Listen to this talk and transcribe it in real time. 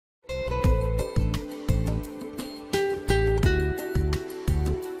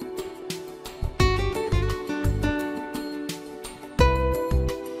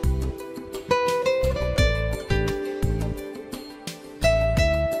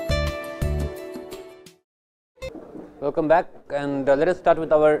Welcome back, and let us start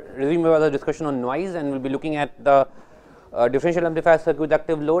with our resume of the discussion on noise, and we will be looking at the differential amplifier circuit with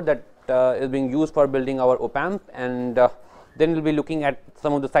active load that is being used for building our op amp, and then we will be looking at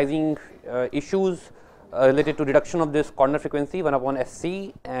some of the sizing issues related to reduction of this corner frequency 1 upon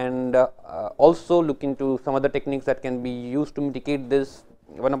SC, and also look into some other techniques that can be used to mitigate this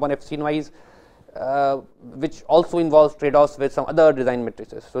 1 upon FC noise, which also involves trade-offs with some other design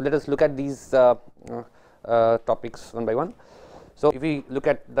matrices. So, let us look at these topics one by one. So, if we look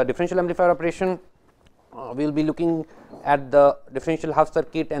at the differential amplifier operation, we will be looking at the differential half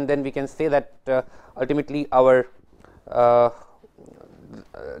circuit, and then we can say that ultimately our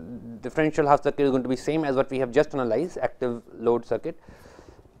differential half circuit is going to be same as what we have just analyzed, active load circuit.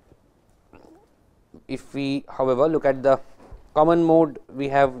 If we however look at the common mode, we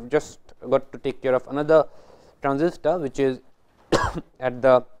have just got to take care of another transistor which is at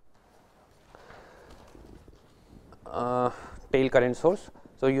the tail current source.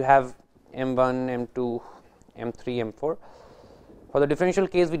 So, you have M1, M2, M3, M4. For the differential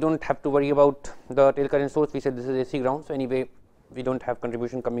case, we do not have to worry about the tail current source. We said this is AC ground. So, anyway we do not have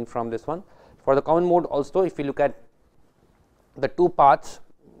contribution coming from this one. For the common mode also, if you look at the two paths,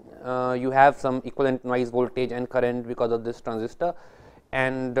 you have some equivalent noise voltage and current because of this transistor,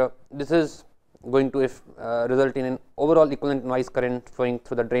 and this is going to result in an overall equivalent noise current flowing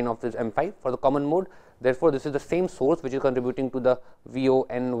through the drain of this M5 for the common mode. Therefore, this is the same source which is contributing to the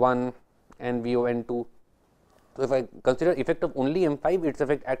VON1 and VON2. So, if I consider effect of only M5, its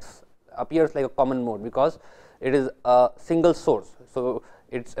effect appears like a common mode because it is a single source. So,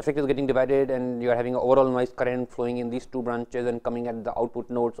 its effect is getting divided, and you are having an overall noise current flowing in these two branches and coming at the output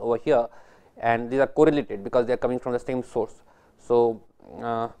nodes over here, and these are correlated because they are coming from the same source. So,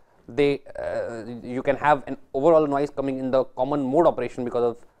 you can have an overall noise coming in the common mode operation because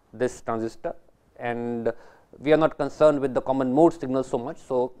of this transistor, and we are not concerned with the common mode signal so much.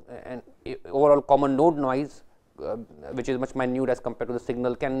 So, an overall common node noise which is much minute as compared to the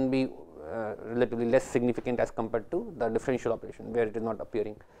signal can be relatively less significant as compared to the differential operation where it is not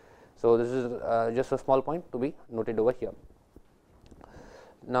appearing. So, this is just a small point to be noted over here.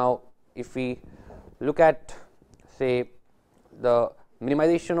 Now, if we look at say the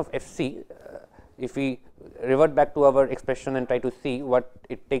minimization of FC, if we revert back to our expression and try to see what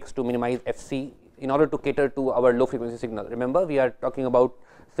it takes to minimize FC in order to cater to our low frequency signal. Remember, we are talking about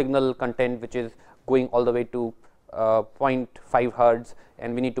signal content which is going all the way to 0.5 hertz,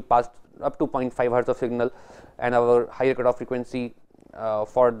 and we need to pass up to 0.5 hertz of signal, and our higher cutoff frequency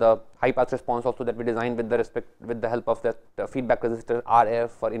for the high pass response also that we designed with the help of that feedback resistor RF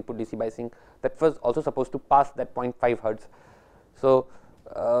for input DC biasing, that was also supposed to pass that 0.5 hertz. So,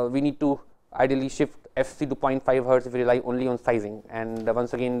 we need to ideally shift FC to 0.5 hertz if we rely only on sizing, and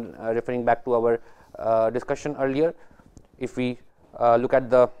once again referring back to our discussion earlier, if we look at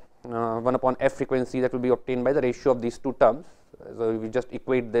the 1 upon F frequency that will be obtained by the ratio of these two terms. So, we just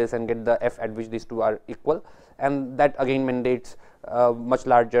equate this and get the F at which these two are equal, and that again mandates much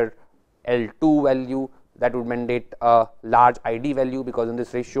larger L2 value, that would mandate a large ID value because in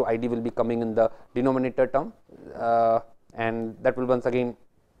this ratio ID will be coming in the denominator term, and that will once again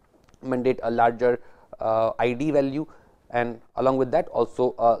mandate a larger ID value, and along with that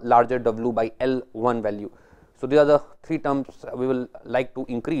also a larger W by L1 value. So, these are the three terms we will like to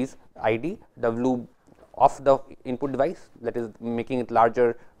increase: ID, W of the input device, that is making it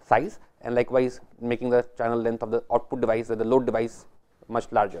larger size, and likewise making the channel length of the output device or the load device much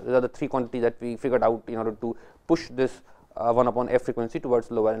larger. These are the three quantities that we figured out in order to push this 1 upon F frequency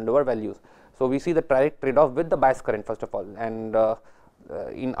towards lower and lower values. So, we see the trade off with the bias current first of all, and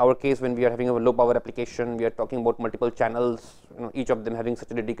in our case when we are having a low power application, we are talking about multiple channels, each of them having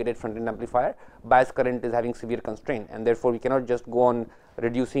such a dedicated front end amplifier. Bias current is having severe constraint, and therefore, we cannot just go on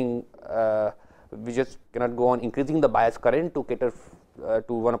reducing we just cannot go on increasing the bias current to cater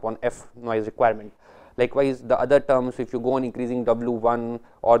to 1 upon F noise requirement. Likewise, the other terms, if you go on increasing W1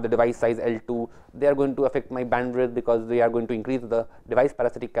 or the device size L2, they are going to affect my bandwidth because they are going to increase the device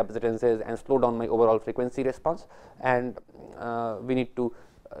parasitic capacitances and slow down my overall frequency response, and we need to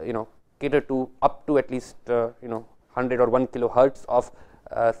cater to up to at least 100 or 1 kilohertz of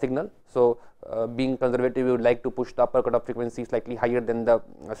signal. So, being conservative, we would like to push the upper cutoff frequency slightly higher than the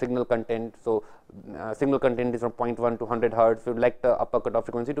signal content. So, signal content is from 0.1 to 100 hertz. We would like the upper cutoff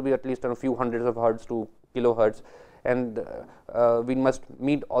frequency to be at least a few hundreds of hertz to kilohertz, and we must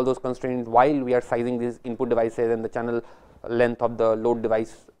meet all those constraints while we are sizing these input devices and the channel length of the load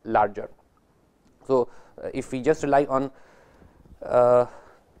device larger. So, if we just rely on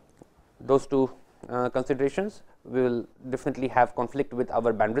those two considerations, we will definitely have conflict with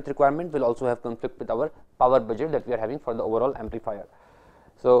our bandwidth requirement, we will also have conflict with our power budget that we are having for the overall amplifier.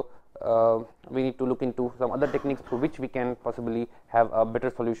 So, we need to look into some other techniques through which we can possibly have a better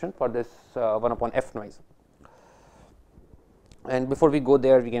solution for this 1 upon f noise. And before we go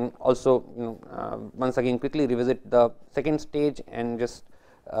there, we can also once again quickly revisit the second stage and just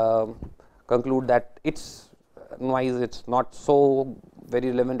conclude that its noise it's not so very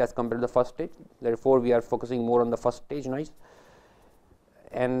relevant as compared to the first stage. Therefore, we are focusing more on the first stage noise,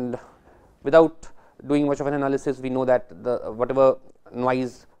 and without doing much of an analysis, we know that the whatever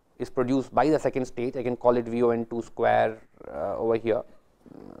noise is produced by the second stage, I can call it VON2 square over here.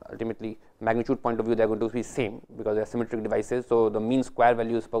 Ultimately, magnitude point of view, they are going to be same because they are symmetric devices. So, the mean square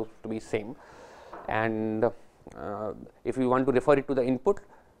value is supposed to be same, and if we want to refer it to the input,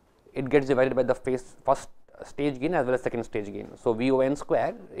 it gets divided by the first stage gain as well as second stage gain. So, VON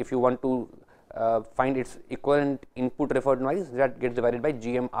square, if you want to find its equivalent input referred noise, that gets divided by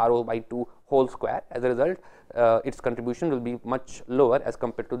GM_RO by 2 whole square. As a result, its contribution will be much lower as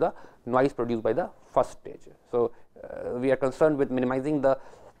compared to the noise produced by the first stage. So, we are concerned with minimizing the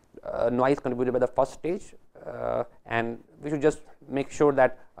noise contributed by the first stage, and we should just make sure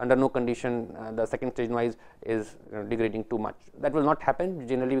that under no condition the second stage noise is degrading too much. That will not happen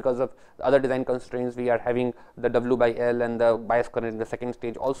generally because of other design constraints. We are having the W by L and the bias current in the second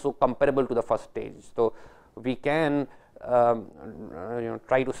stage also comparable to the first stage. So, we can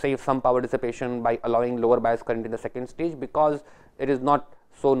try to save some power dissipation by allowing lower bias current in the second stage because it is not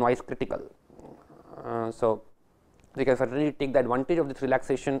so noise critical. So, we can certainly take the advantage of this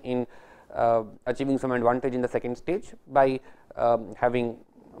relaxation in achieving some advantage in the second stage by having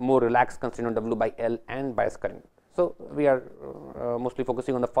more relaxed constraint on W by L and bias current. So, we are mostly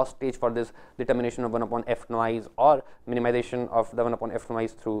focusing on the first stage for this determination of 1 upon f noise or minimization of the 1 upon f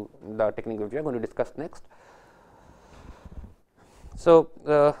noise through the technique which we are going to discuss next. So,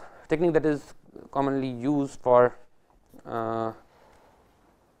 the technique that is commonly used for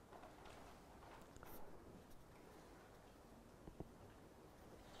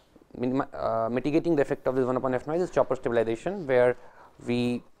mitigating the effect of this 1 upon f noise is chopper stabilization, where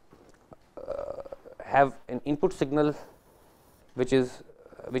we have an input signal which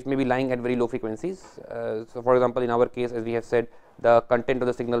may be lying at very low frequencies. So, for example, in our case, as we have said, the content of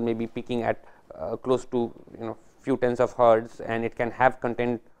the signal may be peaking at close to few tens of hertz, and it can have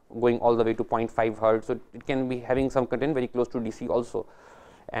content going all the way to 0.5 hertz. So, it can be having some content very close to DC also.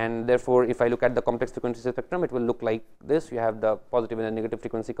 And therefore, if I look at the complex frequency spectrum, it will look like this. You have the positive and the negative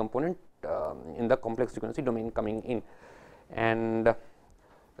frequency component in the complex frequency domain coming in, and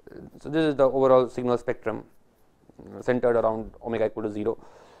so this is the overall signal spectrum centered around omega equal to 0.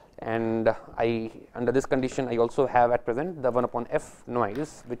 And I under this condition, I also have at present the 1 upon f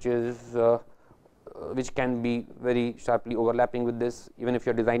noise, which is which can be very sharply overlapping with this, even if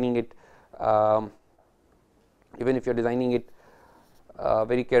you are designing it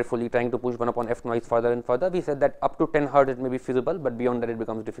very carefully, trying to push 1 upon f noise further and further. We said that up to 10 hertz it may be feasible, but beyond that it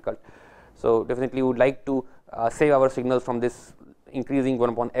becomes difficult. So, definitely we would like to save our signals from this increasing 1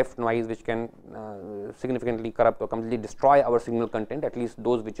 upon f noise, which can significantly corrupt or completely destroy our signal content, at least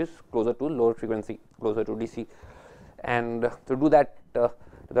those which is closer to lower frequency, closer to DC. And to do that,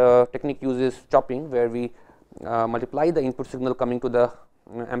 the technique uses chopping, where we multiply the input signal coming to the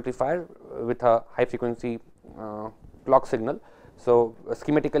amplifier with a high frequency clock signal. So,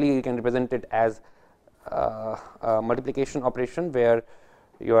 schematically you can represent it as a multiplication operation, where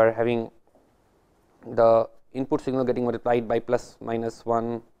you are having the input signal getting multiplied by plus minus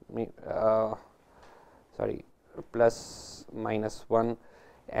 1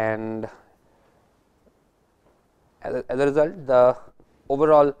 and as a result, the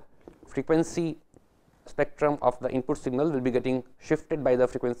overall frequency spectrum of the input signal will be getting shifted by the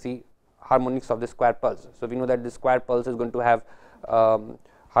frequency harmonics of the square pulse. So, we know that the square pulse is going to have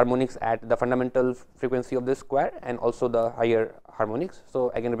harmonics at the fundamental frequency of this square and also the higher harmonics.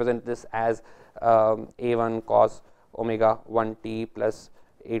 So, I can represent this as A1 cos omega 1 t plus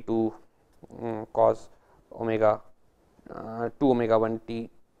A2 cos omega 2 omega 1 t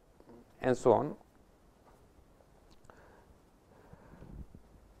and so on.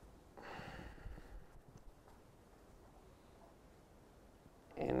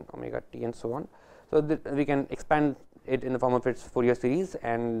 And omega t and so on. So, we can expand it in the form of its Fourier series,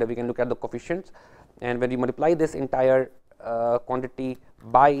 and we can look at the coefficients, and when we multiply this entire quantity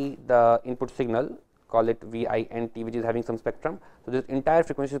by the input signal, call it V I N t, which is having some spectrum. So, this entire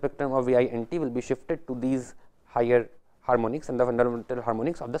frequency spectrum of V I N t will be shifted to these higher harmonics and the fundamental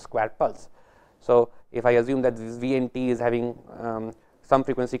harmonics of the square pulse. So, if I assume that this V N t is having some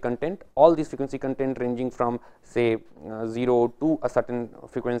frequency content. All these frequency content ranging from say 0 to a certain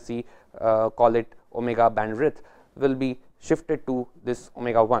frequency, call it omega bandwidth, will be shifted to this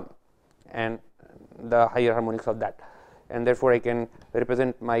omega 1 and the higher harmonics of that, and therefore, I can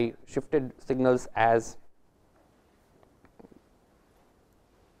represent my shifted signals as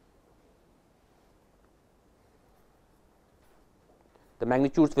the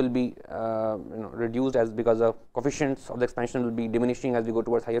magnitudes will be reduced as because the coefficients of the expansion will be diminishing as we go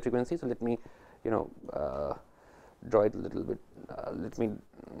towards higher frequencies. So, let me draw it a little bit. Let me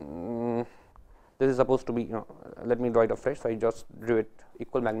this is supposed to be let me draw it afresh. So, I just drew it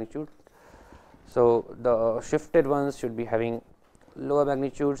equal magnitude. So, the shifted ones should be having lower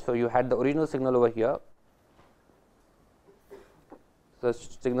magnitude. So, you had the original signal over here. So,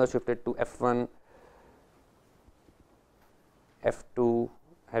 signal shifted to f1, f2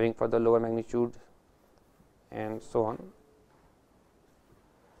 having further lower magnitude and so on.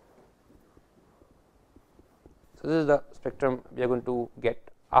 So, this is the spectrum we are going to get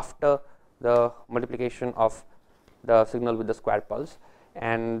after the multiplication of the signal with the square pulse,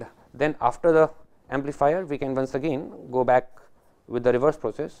 and then after the amplifier we can once again go back with the reverse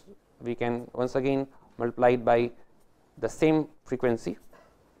process. We can once again multiply it by the same frequency,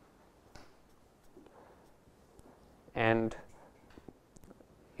 and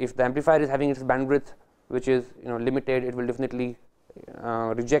if the amplifier is having its bandwidth which is limited, it will definitely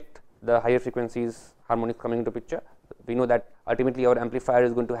reject the higher frequencies harmonics coming into picture. We know that ultimately our amplifier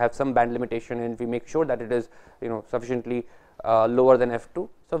is going to have some band limitation, and we make sure that it is sufficiently lower than f2.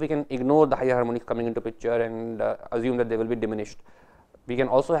 So, we can ignore the higher harmonics coming into picture and assume that they will be diminished. We can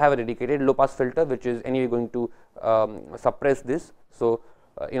also have a dedicated low pass filter which is anyway going to suppress this. So,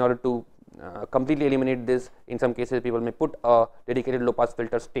 in order to completely eliminate this, in some cases people may put a dedicated low pass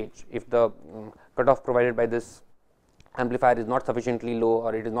filter stage. If the cutoff provided by this amplifier is not sufficiently low,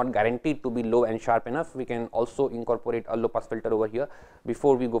 or it is not guaranteed to be low and sharp enough, we can also incorporate a low pass filter over here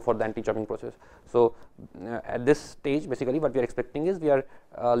before we go for the anti chopping process. So, at this stage basically what we are expecting is we are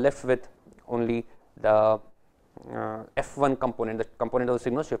left with only the f1 component, the component of the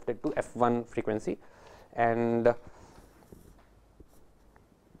signal shifted to f1 frequency, and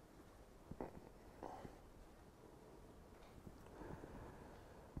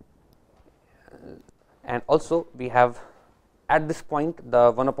also we have at this point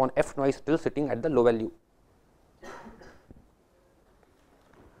the 1 upon f noise still sitting at the low value.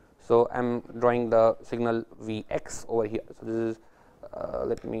 So, I am drawing the signal Vx over here. So, this is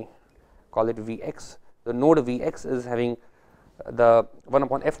let me call it Vx. The node Vx is having the 1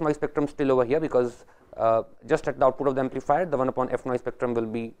 upon f noise spectrum still over here, because just at the output of the amplifier the 1 upon f noise spectrum will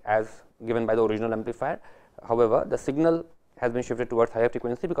be as given by the original amplifier. However, the signal has been shifted towards higher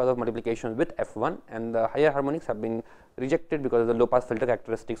frequency because of multiplication with f1, and the higher harmonics have been rejected because of the low pass filter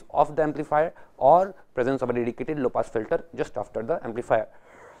characteristics of the amplifier or presence of a dedicated low pass filter just after the amplifier.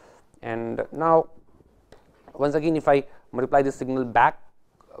 And now, once again if I multiply this signal back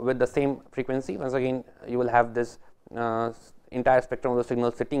with the same frequency, once again you will have this entire spectrum of the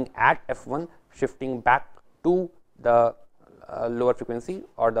signal sitting at f1 shifting back to the lower frequency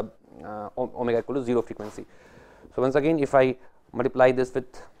or the omega equal to 0 frequency. So, once again if I multiply this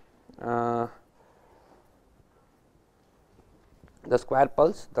with the square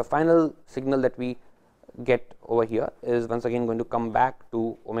pulse, the final signal that we get over here is once again going to come back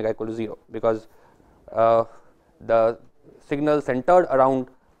to omega equal to 0, because the signal centered around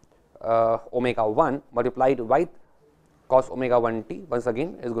omega 1 multiplied by cos omega 1 t once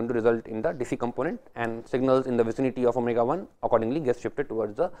again is going to result in the DC component, and signals in the vicinity of omega 1 accordingly get shifted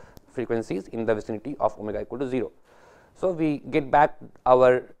towards the frequencies in the vicinity of omega equal to 0. So, we get back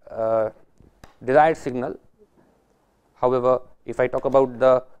our desired signal. However, if I talk about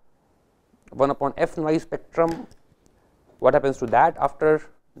the 1 upon f noise spectrum, what happens to that after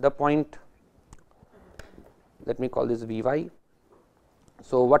the point, let me call this Vy.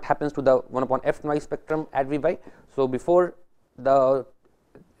 So, what happens to the 1 upon f noise spectrum at Vy? So, before the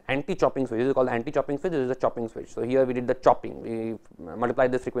anti chopping switch, this is called the anti chopping switch, this is the chopping switch. So, here we did the chopping, we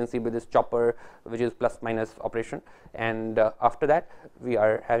multiplied this frequency with this chopper which is plus minus operation, and after that we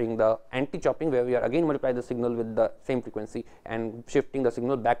are having the anti chopping where we are again multiply the signal with the same frequency and shifting the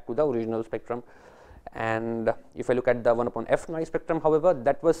signal back to the original spectrum. And if I look at the 1 upon f noise spectrum, however,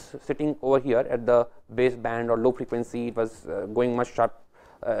 that was sitting over here at the base band or low frequency, it was going much sharp,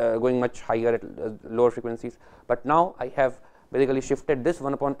 going much higher at lower frequencies, but now I have basically shifted this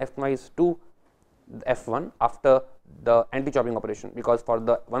 1 upon f noise to f1 after the anti chopping operation, because for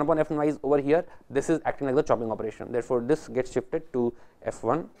the 1 upon f noise over here this is acting like the chopping operation, therefore, this gets shifted to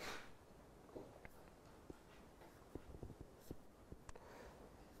f1.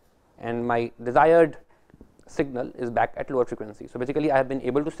 and my desired signal is back at lower frequency. So, basically I have been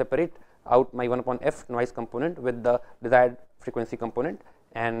able to separate out my 1 upon f noise component with the desired frequency component,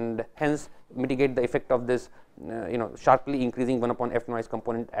 and hence mitigate the effect of this sharply increasing 1 upon f noise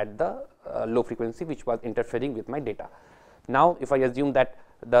component at the low frequency, which was interfering with my data. Now, if I assume that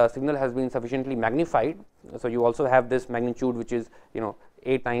the signal has been sufficiently magnified, so you also have this magnitude which is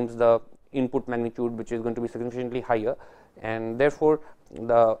a times the input magnitude, which is going to be significantly higher, and therefore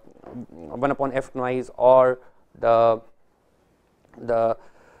the 1 upon f noise or the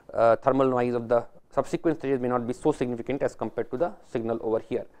thermal noise of the subsequent stages may not be so significant as compared to the signal over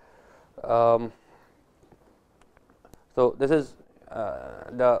here. So, this is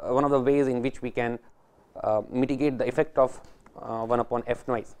one of the ways in which we can mitigate the effect of 1 upon f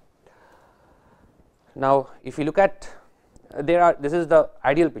noise. Now, if you look at this is the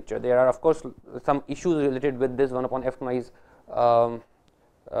ideal picture. There are of course some issues related with this 1 upon f noise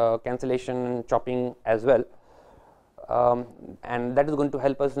cancellation and chopping as well, and that is going to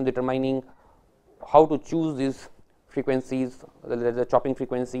help us in determining how to choose these frequencies, the chopping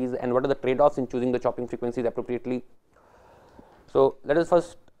frequencies, and what are the trade-offs in choosing the chopping frequencies appropriately. So, let us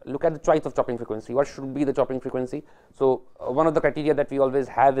first look at the choice of chopping frequency. What should be the chopping frequency? So, one of the criteria that we always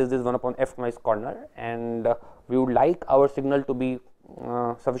have is this 1 upon f noise corner, and we would like our signal to be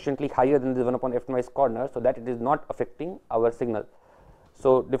sufficiently higher than this 1 upon f noise corner, so that it is not affecting our signal.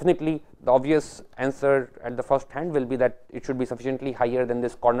 So, definitely the obvious answer at the first hand will be that it should be sufficiently higher than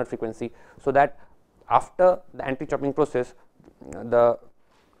this corner frequency, so that after the anti chopping process the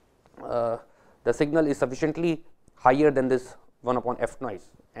signal is sufficiently higher than this 1 upon f noise,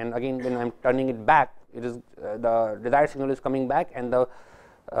 and again when I am turning it back, it is the desired signal is coming back, and the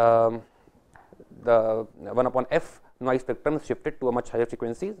 1 upon f noise spectrum is shifted to a much higher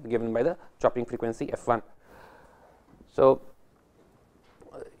frequency given by the chopping frequency f1. So,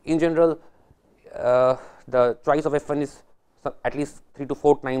 in general the choice of f1 is at least 3 to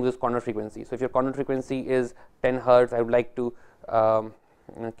 4 times this corner frequency. So, if your corner frequency is 10 hertz, I would like to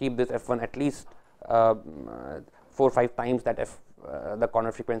keep this f1 at least 4 or 5 times that the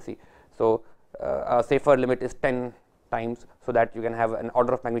corner frequency. So, a safer limit is 10 times, so that you can have an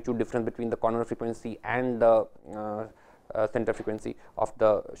order of magnitude difference between the corner frequency and the center frequency of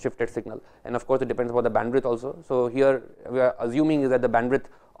the shifted signal, and of course, it depends upon the bandwidth also. So, here we are assuming is that the bandwidth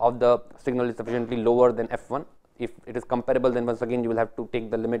of the signal is sufficiently lower than f1. If it is comparable, then once again you will have to take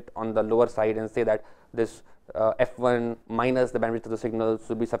the limit on the lower side and say that this f1 minus the bandwidth of the signal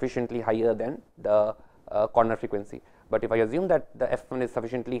should be sufficiently higher than the corner frequency. But if I assume that the f1 is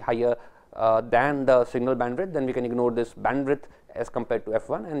sufficiently higher than the signal bandwidth, then we can ignore this bandwidth as compared to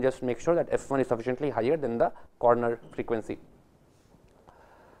f1 and just make sure that f1 is sufficiently higher than the corner frequency.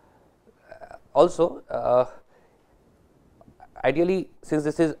 Also, ideally, since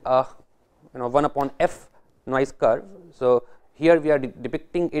this is a 1 upon f noise curve, so here we are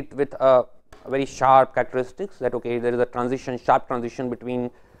depicting it with a very sharp characteristics that there is a transition, sharp transition between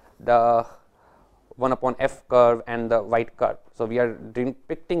the 1 upon f curve and the white curve. So, we are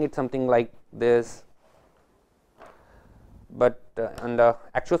depicting it something like this, but in the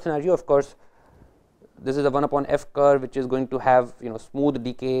actual scenario, of course, this is a 1 upon f curve which is going to have smooth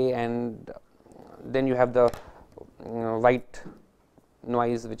decay, and then you have the white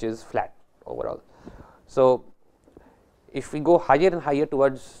noise which is flat overall. So, if we go higher and higher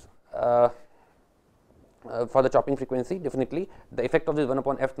towards for the chopping frequency, definitely the effect of this 1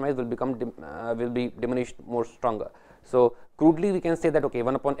 upon f noise will become will be diminished more stronger. So, crudely we can say that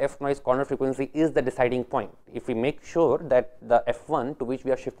 1 upon f noise corner frequency is the deciding point. If we make sure that the f1 to which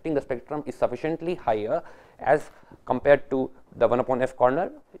we are shifting the spectrum is sufficiently higher as compared to the 1 upon f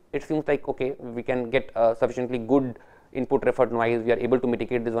corner, it seems like we can get a sufficiently good input referred noise, we are able to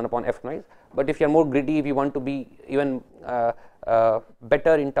mitigate this 1 upon f noise. But if you are more greedy, if you want to be even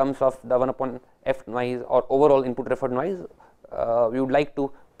better in terms of the 1 upon f noise or overall input referred noise, we would like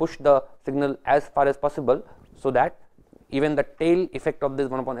to push the signal as far as possible, so that even the tail effect of this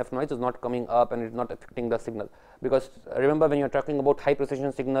 1 upon f noise is not coming up and it is not affecting the signal. Because remember, when you are talking about high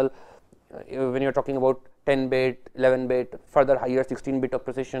precision signal, when you are talking about 10 bit, 11 bit, further higher 16 bit of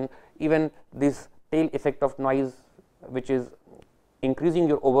precision, even this tail effect of noise, which is increasing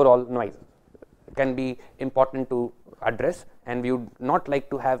your overall noise, can be important to address, and we would not like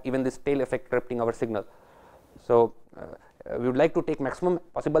to have even this tail effect corrupting our signal. So, we would like to take maximum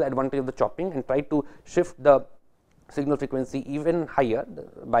possible advantage of the chopping and try to shift the signal frequency even higher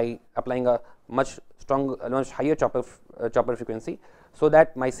by applying a much higher chopper frequency, so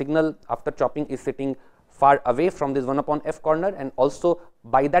that my signal after chopping is sitting far away from this 1 upon f corner, and also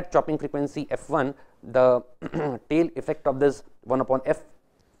by that chopping frequency f1, the tail effect of this 1 upon f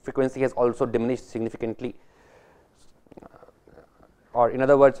frequency has also diminished significantly. Or in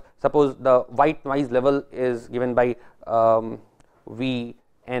other words, suppose the white noise level is given by V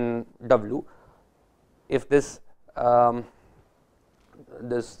n W. If this 1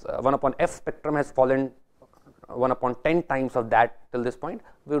 upon f spectrum has fallen 1 upon 10 times of that till this point,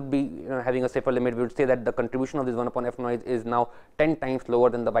 we would be having a safer limit. We would say that the contribution of this 1 upon f noise is now 10 times lower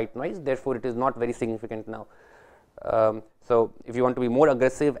than the white noise, therefore, it is not very significant now. So, if you want to be more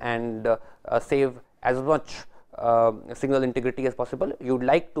aggressive and save as much signal integrity as possible, you would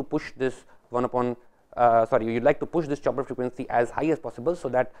like to push this 1 upon you would like to push this chopper frequency as high as possible, so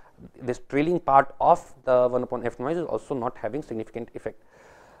that this trailing part of the 1 upon f noise is also not having significant effect.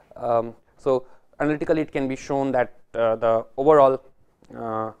 So, analytically it can be shown that the overall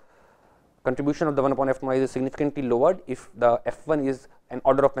contribution of the 1 upon f noise is significantly lowered if the f1 is an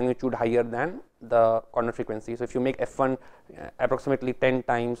order of magnitude higher than the corner frequency. So, if you make f1 approximately 10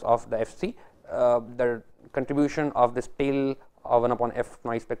 times of the fc, the contribution of this tail of 1 upon f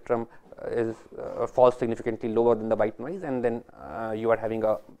noise spectrum is falls significantly lower than the white noise, and then you are having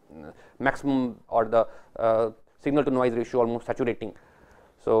a maximum or the signal to noise ratio almost saturating.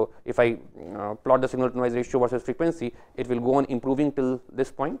 So, if I plot the signal to noise ratio versus frequency, it will go on improving till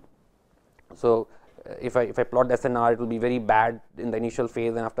this point. So, if I plot the SNR, it will be very bad in the initial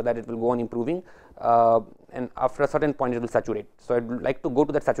phase, and after that it will go on improving, and after a certain point it will saturate. So, I would like to go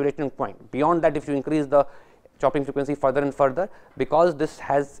to that saturation point. Beyond that, if you increase the chopping frequency further and further, because this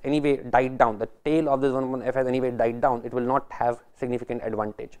has anyway died down, the tail of this 1 upon f has anyway died down, it will not have significant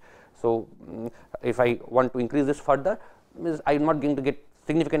advantage. So, if I want to increase this further, I am not going to get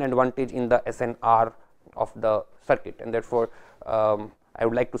significant advantage in the SNR of the circuit, and therefore, I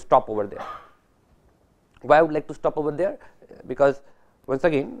would like to stop over there. Why I would like to stop over there? Because once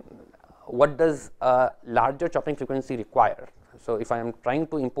again, what does a larger chopping frequency require? So, if I am trying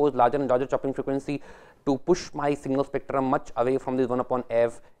to impose larger and larger chopping frequency to push my signal spectrum much away from this 1 upon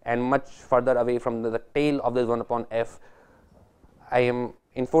f and much further away from the tail of this 1 upon f, I am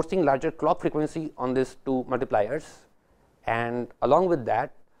enforcing larger clock frequency on these two multipliers, and along with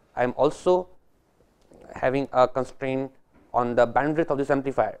that I am also having a constraint on the bandwidth of this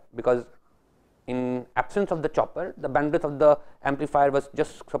amplifier, because in absence of the chopper, the bandwidth of the amplifier was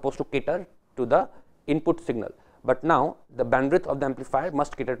just supposed to cater to the input signal, but now the bandwidth of the amplifier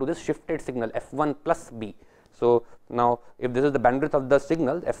must cater to this shifted signal f1 plus b. So, now if this is the bandwidth of the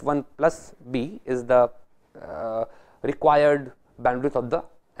signal, f1 plus b is the required bandwidth of the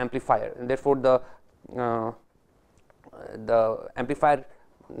amplifier, and therefore, the amplifier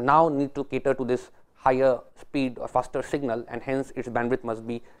now need to cater to this higher speed or faster signal, and hence its bandwidth must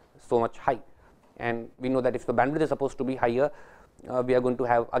be so much high. And we know that if the bandwidth is supposed to be higher, we are going to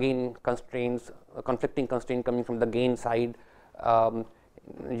have again constraints, conflicting constraint coming from the gain side.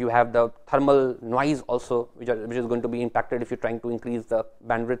 You have the thermal noise also, which is going to be impacted if you are trying to increase the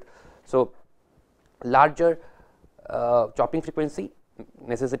bandwidth. So, larger chopping frequency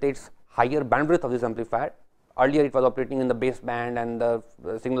necessitates higher bandwidth of this amplifier. Earlier it was operating in the base band and the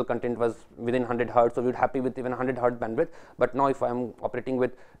signal content was within 100 hertz. So, we would happy with even 100 hertz bandwidth, but now if I am operating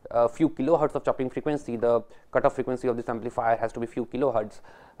with a few kilohertz of chopping frequency, the cutoff frequency of this amplifier has to be few kilohertz,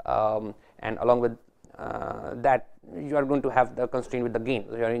 and along with that you are going to have the constraint with the gain.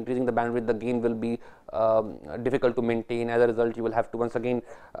 So, you are increasing the bandwidth, the gain will be difficult to maintain. As a result, you will have to once again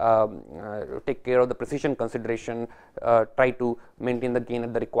take care of the precision consideration, try to maintain the gain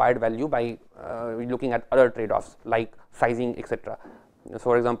at the required value by looking at other trade offs like sizing, etc. So,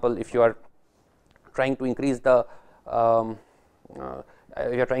 for example, if you are trying to increase the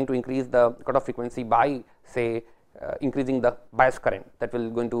cutoff frequency by say increasing the bias current, that will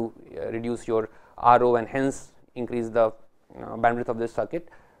going to reduce your RO and hence increase the bandwidth of this circuit.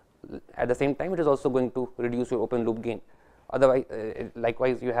 At the same time, it is also going to reduce your open loop gain. Otherwise,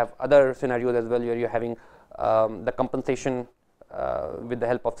 likewise you have other scenarios as well, where you are having the compensation with the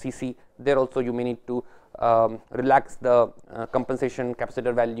help of CC. There also you may need to relax the compensation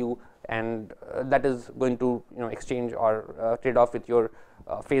capacitor value, and that is going to exchange or trade off with your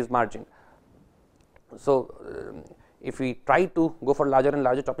phase margin. So, if we try to go for larger and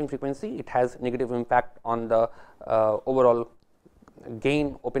larger chopping frequency, it has negative impact on the overall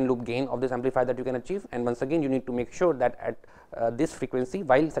gain, open loop gain of this amplifier that you can achieve. And once again, you need to make sure that at this frequency,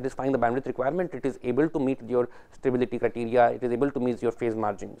 while satisfying the bandwidth requirement, it is able to meet your stability criteria, it is able to meet your phase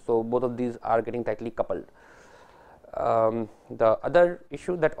margin. So, both of these are getting tightly coupled. The other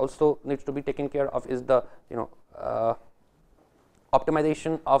issue that also needs to be taken care of is the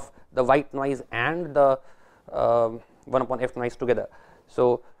optimization of the white noise and the 1 upon f noise together.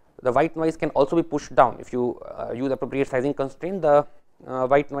 So, the white noise can also be pushed down if you use appropriate sizing constraint. The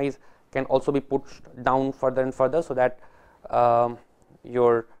white noise can also be pushed down further and further, so that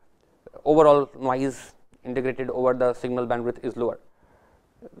your overall noise integrated over the signal bandwidth is lower.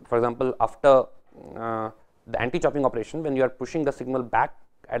 For example, after the anti-chopping operation, when you are pushing the signal back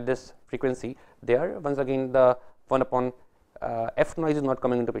at this frequency, there once again the 1 upon f noise is not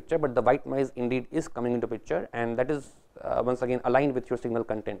coming into picture, but the white noise indeed is coming into picture, and that is once again aligned with your signal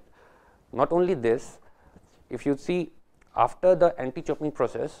content. Not only this, if you see after the anti-chopping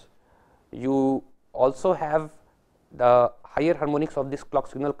process, you also have the higher harmonics of this clock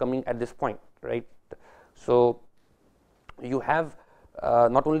signal coming at this point, right. So, you have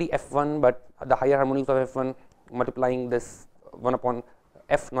not only F1, but the higher harmonics of F1 multiplying this 1 upon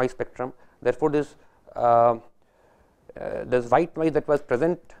f noise spectrum. Therefore, this white noise that was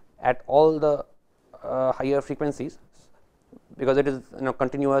present at all the higher frequencies, because it is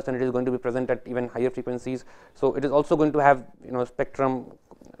continuous and it is going to be present at even higher frequencies. So, it is also going to have spectrum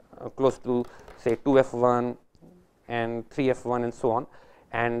close to say 2 F1 and 3 F1 and so on.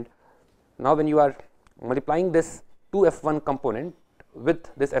 And now, when you are multiplying this 2 F1 component with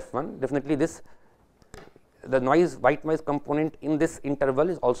this F1, definitely this the noise white noise component in this interval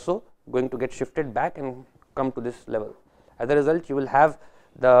is also going to get shifted back and come to this level. As a result, you will have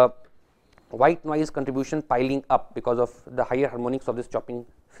the white noise contribution piling up because of the higher harmonics of this chopping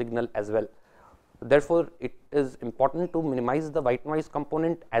signal as well. Therefore, it is important to minimize the white noise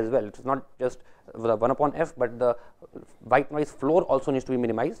component as well. It is not just the 1 upon f, but the white noise floor also needs to be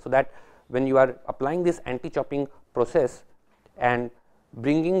minimized, so that when you are applying this anti-chopping process and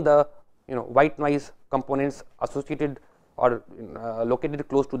bringing the white noise components associated or located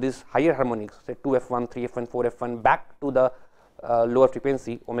close to this higher harmonics, say 2 F1, 3 F1, 4 F1 back to the lower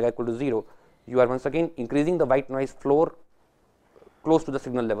frequency omega equal to 0, you are once again increasing the white noise floor close to the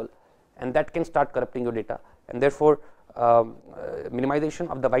signal level, and that can start corrupting your data, and therefore, minimization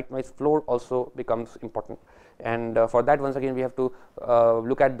of the white noise floor also becomes important. And for that, once again we have to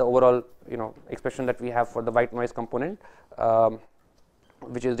look at the overall expression that we have for the white noise component,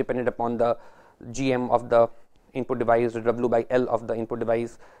 which is dependent upon the GM of the input device, W by L of the input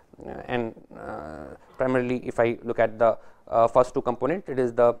device, and primarily if I look at the first two component, it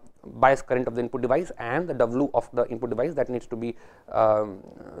is the bias current of the input device and the W of the input device that needs to be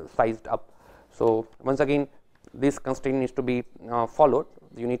sized up. So, once again this constraint needs to be followed.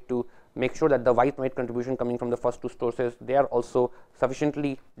 You need to make sure that the white noise contribution coming from the first two sources, they are also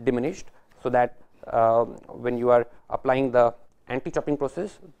sufficiently diminished, so that when you are applying the anti-chopping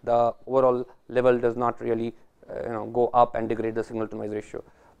process, the overall level does not really go up and degrade the signal to noise ratio.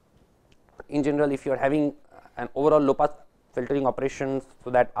 In general, if you are having an overall low pass filtering operations, so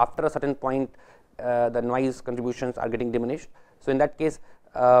that after a certain point the noise contributions are getting diminished. So, in that case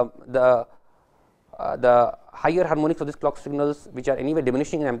the higher harmonics of these clock signals, which are anyway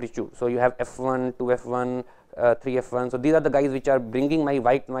diminishing in amplitude. So, you have F1, 2 F1, 3 F1. So, these are the guys which are bringing my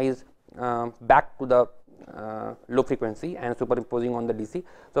white noise back to the low frequency and superimposing on the DC.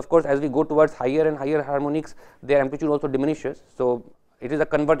 So, of course, as we go towards higher and higher harmonics, their amplitude also diminishes. So, it is a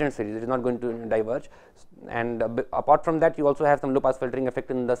convergent series, it is not going to diverge, and apart from that, you also have some low pass filtering effect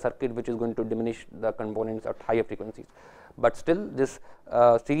in the circuit, which is going to diminish the components at higher frequencies. But still, this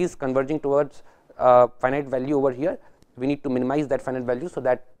series converging towards finite value over here, we need to minimize that finite value, so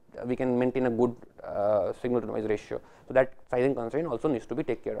that we can maintain a good signal to noise ratio. So, that sizing constraint also needs to be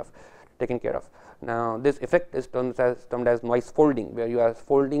taken care of. Now, this effect is termed as noise folding, where you are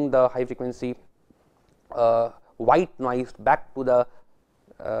folding the high frequency white noise back to the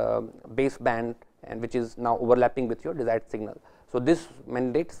base band, and which is now overlapping with your desired signal. So, this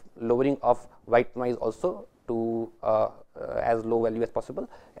mandates lowering of white noise also to as low value as possible,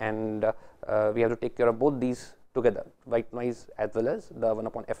 and we have to take care of both these together, white noise as well as the 1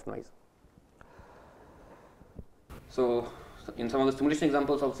 upon f noise. So, in some of the simulation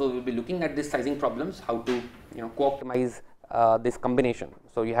examples also we will be looking at these sizing problems, how to co-optimize this combination.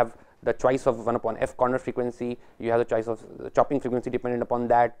 So, you have the choice of 1 upon f corner frequency, you have the choice of chopping frequency dependent upon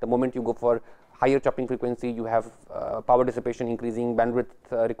that. The moment you go for higher chopping frequency, you have power dissipation increasing, bandwidth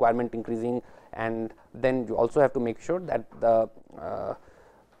requirement increasing, and then you also have to make sure that the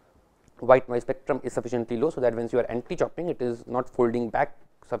white noise spectrum is sufficiently low, so that when you are anti-chopping, it is not folding back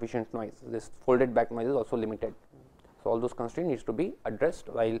sufficient noise. This folded back noise is also limited. So, all those constraints needs to be addressed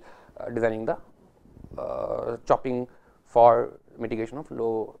while designing the chopping for mitigation of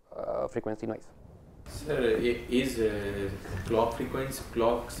low frequency noise. Sir, is clock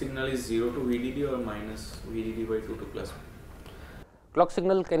signal is 0 to VDD or minus VDD by 2 to plus? Clock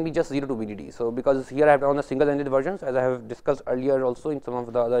signal can be just 0 to VDD. So, because here I have on the single ended versions, as I have discussed earlier also in some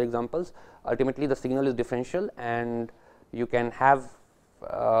of the other examples, ultimately the signal is differential, and you can have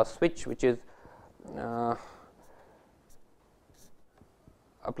switch which is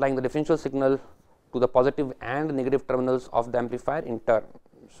applying the differential signal to the positive and negative terminals of the amplifier in turn.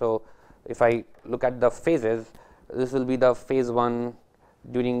 So, if I look at the phases, this will be the phase 1.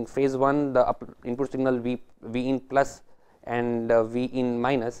 During phase 1, the input signal V in plus and V in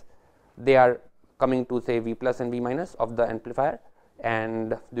minus, they are coming to say V plus and V minus of the amplifier,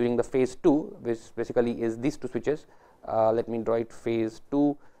 and during the phase 2, which basically is these two switches, let me draw it phase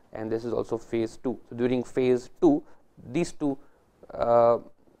 2 and this is also phase 2. So, during phase 2, these two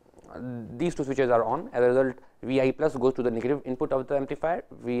switches are on. As a result, Vi plus goes to the negative input of the amplifier,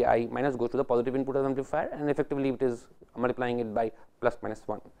 Vi minus goes to the positive input of the amplifier, and effectively it is multiplying it by plus minus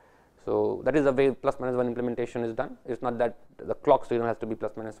 1. So, that is the way plus minus 1 implementation is done. It is not that the clock signal has to be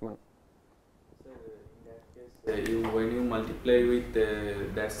plus minus 1. So, in that case, when you multiply with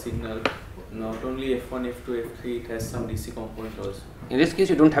that signal, not only F1, F2, F3, it has some DC component also. In this case,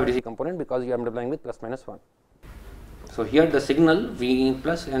 you do not have DC component because you are multiplying with plus minus 1. So, here the signal V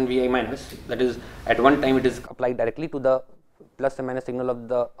plus and Vi minus, that is at one time it is applied directly to the plus and minus signal of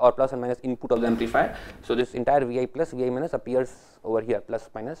the or plus and minus input of the amplifier. So, this entire Vi plus Vi minus appears over here plus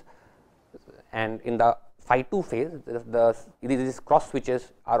minus, and in the phi 2 phase these cross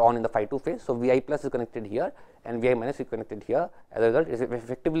switches are on in the phi 2 phase. So, Vi plus is connected here and Vi minus is connected here. As a result, it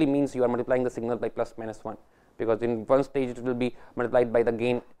effectively means you are multiplying the signal by plus minus 1, because in one stage it will be multiplied by the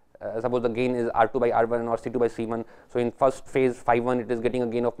gain. Suppose the gain is R2 by R1 or C2 by C1. So, in first phase phi 1 it is getting a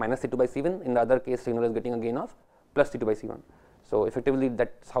gain of minus C2 by C1, in the other case signal is getting a gain of plus C2 by C1. So, effectively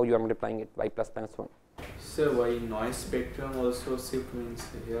that is how you are multiplying it by plus minus 1. So, why noise spectrum also shift means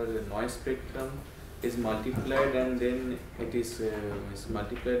here the noise spectrum is multiplied and then it is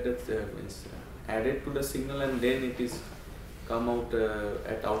multiplied, that means added to the signal and then it is come out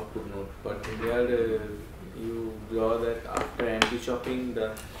at output node, but here you draw that after anti-chopping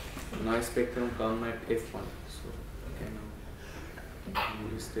the noise spectrum come at F1. So, can you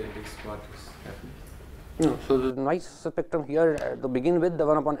illustrate this what is happening? No, so, the noise spectrum here to begin with, the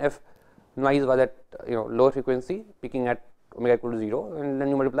 1 upon f noise was at lower frequency peaking at omega equal to 0, and then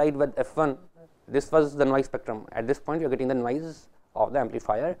you multiplied with f1. This was the noise spectrum. At this point you are getting the noise of the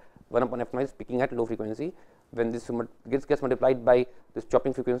amplifier 1 upon f noise peaking at low frequency. When this gets multiplied by this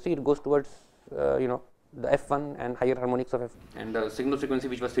chopping frequency, it goes towards the f1 and higher harmonics of f, and the signal frequency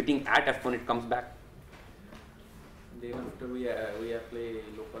which was sitting at f1, it comes back. Then after we apply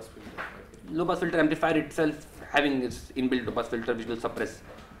low pass filter. Low pass filter amplifier itself having its inbuilt low pass filter which will suppress.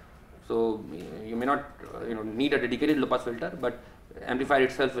 So, you may not need a dedicated low pass filter, but amplifier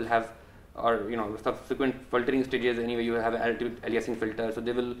itself will have, or subsequent filtering stages anyway you will have aliasing filter. So,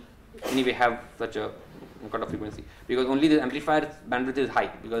 they will anyway have such a cutoff frequency, because only the amplifier bandwidth is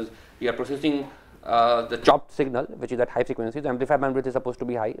high, because you are processing the chopped signal which is at high frequency. The amplifier bandwidth is supposed to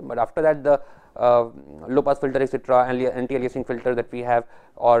be high, but after that the low pass filter etc., anti-aliasing filter that we have,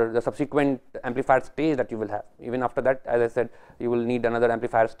 or the subsequent amplifier stage that you will have, even after that, as I said, you will need another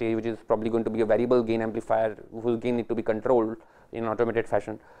amplifier stage which is probably going to be a variable gain amplifier whose gain need to be controlled in automated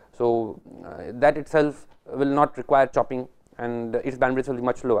fashion. So, that itself will not require chopping and its bandwidth will be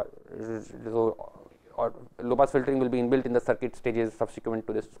much lower. So, or low pass filtering will be inbuilt in the circuit stages subsequent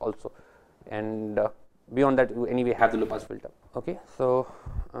to this also, and beyond that you anyway have the low pass filter. Okay. So,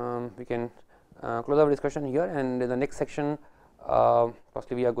 we can close our discussion here, and in the next section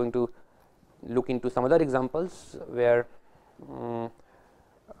possibly we are going to look into some other examples where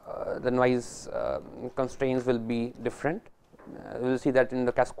the noise constraints will be different. We will see that in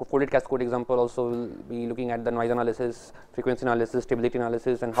the folded cascode example also we will be looking at the noise analysis, frequency analysis, stability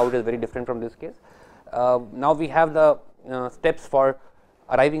analysis, and how it is very different from this case. Now, we have the steps for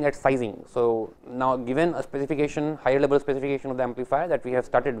arriving at sizing. So, now given a specification, higher level specification of the amplifier that we have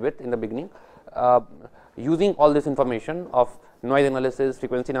started with in the beginning, using all this information of noise analysis,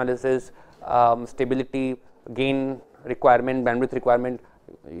 frequency analysis, stability, gain requirement, bandwidth requirement,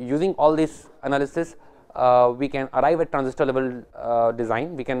 using all this analysis, we can arrive at transistor level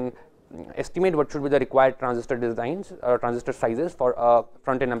design. We can estimate what should be the required transistor designs or transistor sizes for a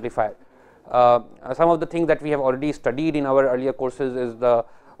front end amplifier. Some of the things that we have already studied in our earlier courses is the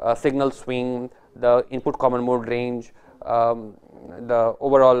signal swing, the input common mode range, the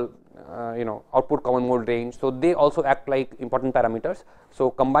overall output common mode range. So, they also act like important parameters. So,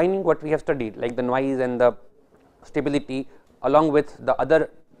 combining what we have studied like the noise and the stability along with the other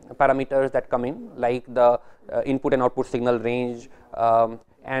parameters that come in like the input and output signal range,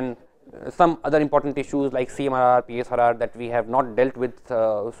 and some other important issues like CMRR, PSRR that we have not dealt with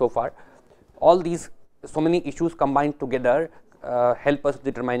so far. All these so many issues combined together help us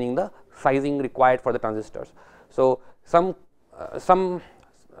determining the sizing required for the transistors. So, some some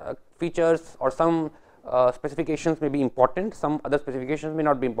features or some specifications may be important, some other specifications may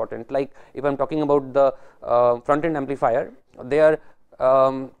not be important. Like if I am talking about the front end amplifier, their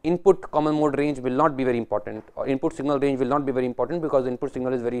input common mode range will not be very important, or input signal range will not be very important, because input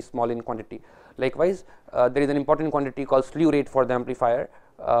signal is very small in quantity. Likewise, there is an important quantity called slew rate for the amplifier,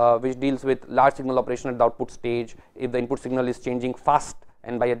 which deals with large signal operation at the output stage. If the input signal is changing fast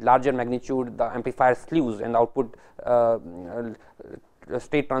and by a larger magnitude, the amplifier slews, and the output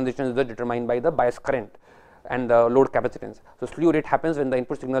state transition is determined by the bias current and the load capacitance. So, slew rate happens when the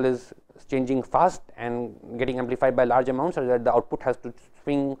input signal is changing fast and getting amplified by large amounts, so that the output has to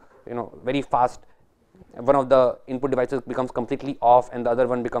swing very fast. One of the input devices becomes completely off and the other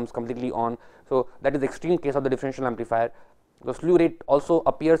one becomes completely on. So, that is the extreme case of the differential amplifier. The slew rate also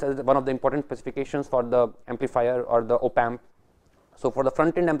appears as one of the important specifications for the amplifier or the op amp. So, for the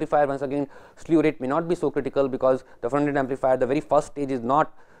front end amplifier, once again slew rate may not be so critical, because the front end amplifier, the very first stage is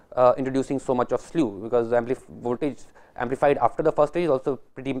not introducing so much of slew, because the voltage amplified after the first stage is also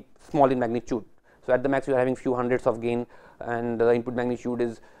pretty small in magnitude. So, at the max you are having few hundreds of gain, and the input magnitude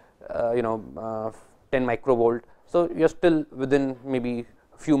is 10 microvolt. So, you are still within maybe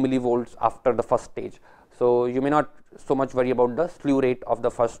few millivolts after the first stage. So, you may not so much worry about the slew rate of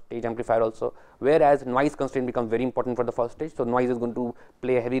the first stage amplifier also, whereas noise constraint becomes very important for the first stage. So, noise is going to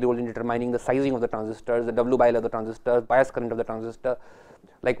play a heavy role in determining the sizing of the transistors, the W by L of the transistor, bias current of the transistor.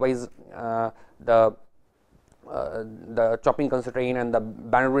 Likewise, the chopping constraint and the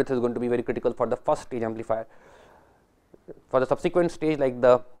bandwidth is going to be very critical for the first stage amplifier. For the subsequent stage, like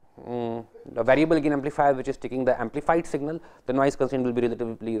the variable gain amplifier, which is taking the amplified signal, the noise constraint will be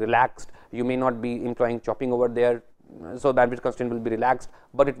relatively relaxed. You may not be employing chopping over there, so bandwidth constraint will be relaxed,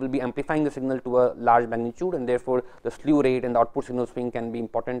 but it will be amplifying the signal to a large magnitude, and therefore, the slew rate and the output signal swing can be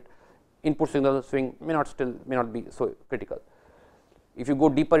important. Input signal swing may not be so critical. If you go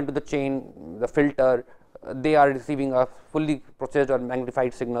deeper into the chain, the filter, they are receiving a fully processed or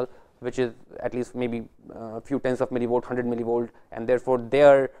magnified signal, which is at least maybe a few tens of millivolt, 100 millivolt, and therefore,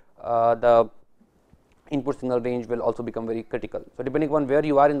 there the input signal range will also become very critical. So, depending upon where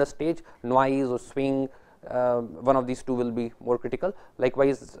you are in the stage, noise or swing, one of these two will be more critical.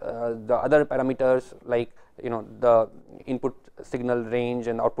 Likewise, the other parameters like the input signal range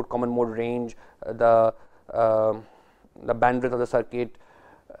and output common mode range, the bandwidth of the circuit,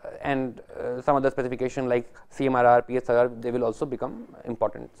 and some other specification like CMRR, PSRR, they will also become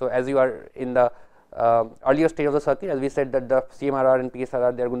important. So, as you are in the earlier stage of the circuit, as we said that the CMRR and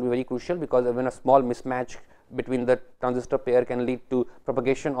PSRR, they are going to be very crucial, because even a small mismatch between the transistor pair can lead to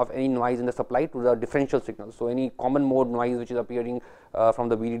propagation of any noise in the supply to the differential signal. So, any common mode noise which is appearing from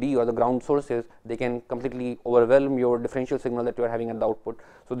the VDD or the ground sources, they can completely overwhelm your differential signal that you are having at the output.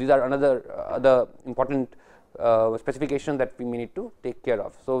 So, these are other important specifications that we may need to take care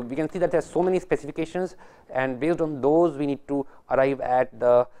of. So, we can see that there are so many specifications, and based on those we need to arrive at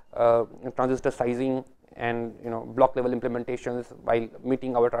the transistor sizing and block level implementations while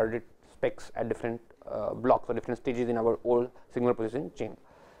meeting our target specs at different blocks or different stages in our whole signal processing chain.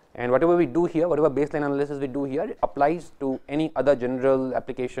 And whatever we do here, whatever baseline analysis we do here, applies to any other general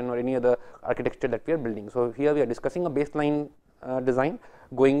application or any other architecture that we are building. So, here we are discussing a baseline design,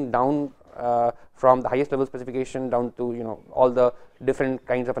 going down from the highest level specification down to all the different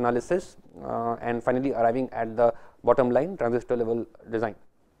kinds of analysis, and finally arriving at the bottom line transistor level design.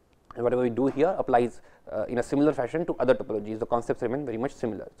 And whatever we do here applies in a similar fashion to other topologies. The concepts remain very much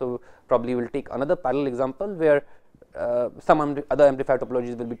similar. So, probably we will take another parallel example where some other amplifier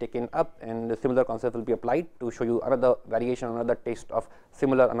topologies will be taken up, and the similar concept will be applied to show you another variation, another taste of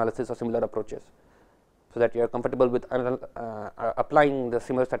similar analysis or similar approaches, so that you are comfortable with applying the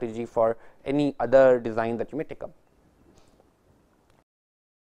similar strategy for any other design that you may take up.